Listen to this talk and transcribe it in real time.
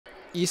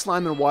East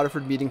Lyme and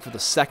Waterford meeting for the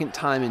second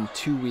time in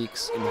 2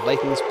 weeks, and the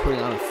Vikings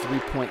putting on a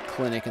 3-point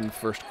clinic in the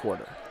first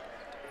quarter.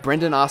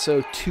 Brendan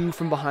Osso, 2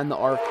 from behind the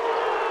arc,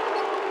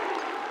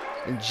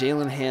 and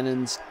Jaylen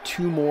Hannans,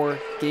 2 more.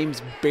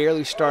 Game's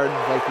barely started.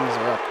 Vikings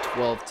are up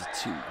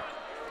 12-2.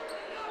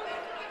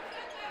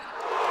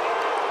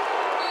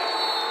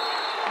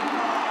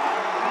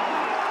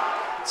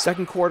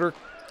 Second quarter,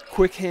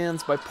 quick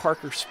hands by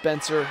Parker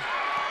Spencer.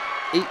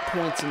 8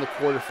 points in the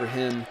quarter for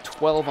him,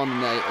 12 on the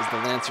night as the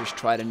Lancers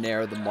try to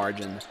narrow the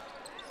margin.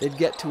 They'd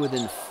get to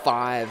within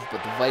 5,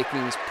 but the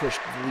Vikings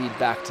pushed the lead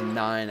back to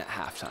 9 at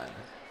halftime.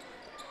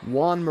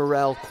 Juan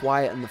Morel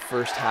quiet in the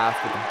first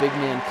half, but the big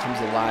man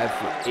comes alive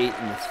for 8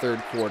 in the third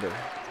quarter.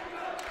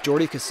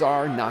 Jordi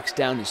Cassar knocks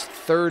down his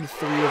third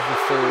 3 of the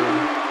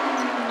third.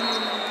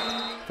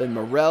 Then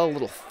Morel,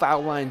 little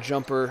foul line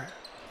jumper.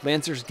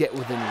 Lancers get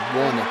within 1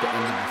 at the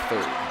end of the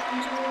third.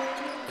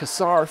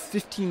 Cassar,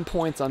 15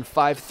 points on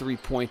 5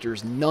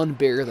 3-pointers, none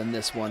bigger than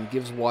this one,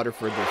 gives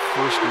Waterford their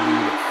first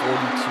lead at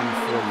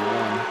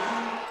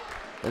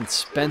 42-41. Then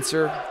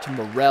Spencer to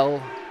Morel.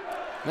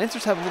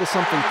 Lancers have a little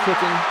something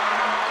cooking,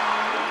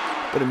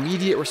 but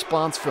immediate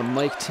response from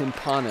Mike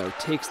Timpano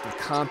takes the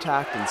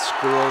contact and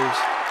scores.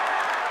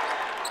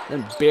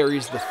 Then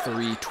buries the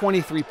 3,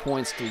 23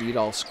 points to lead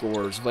all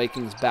scorers.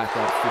 Vikings back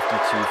up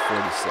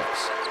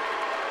 52-46.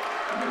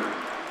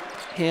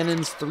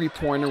 Hannans'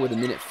 3-pointer with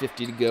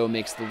 1:50 to go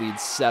makes the lead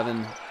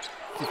 7,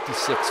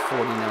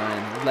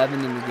 56-49.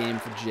 11 in the game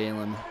for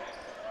Jaylen.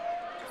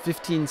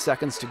 15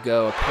 seconds to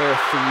go. A pair of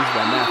threes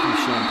by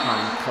Matthew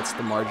Champagne cuts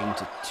the margin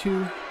to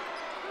 2.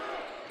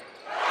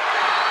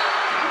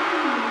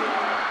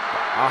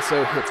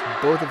 Osso hits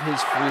both of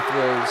his free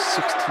throws,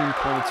 16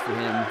 points for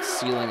him,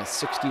 sealing a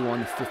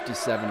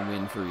 61-57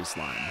 win for East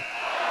Lyme.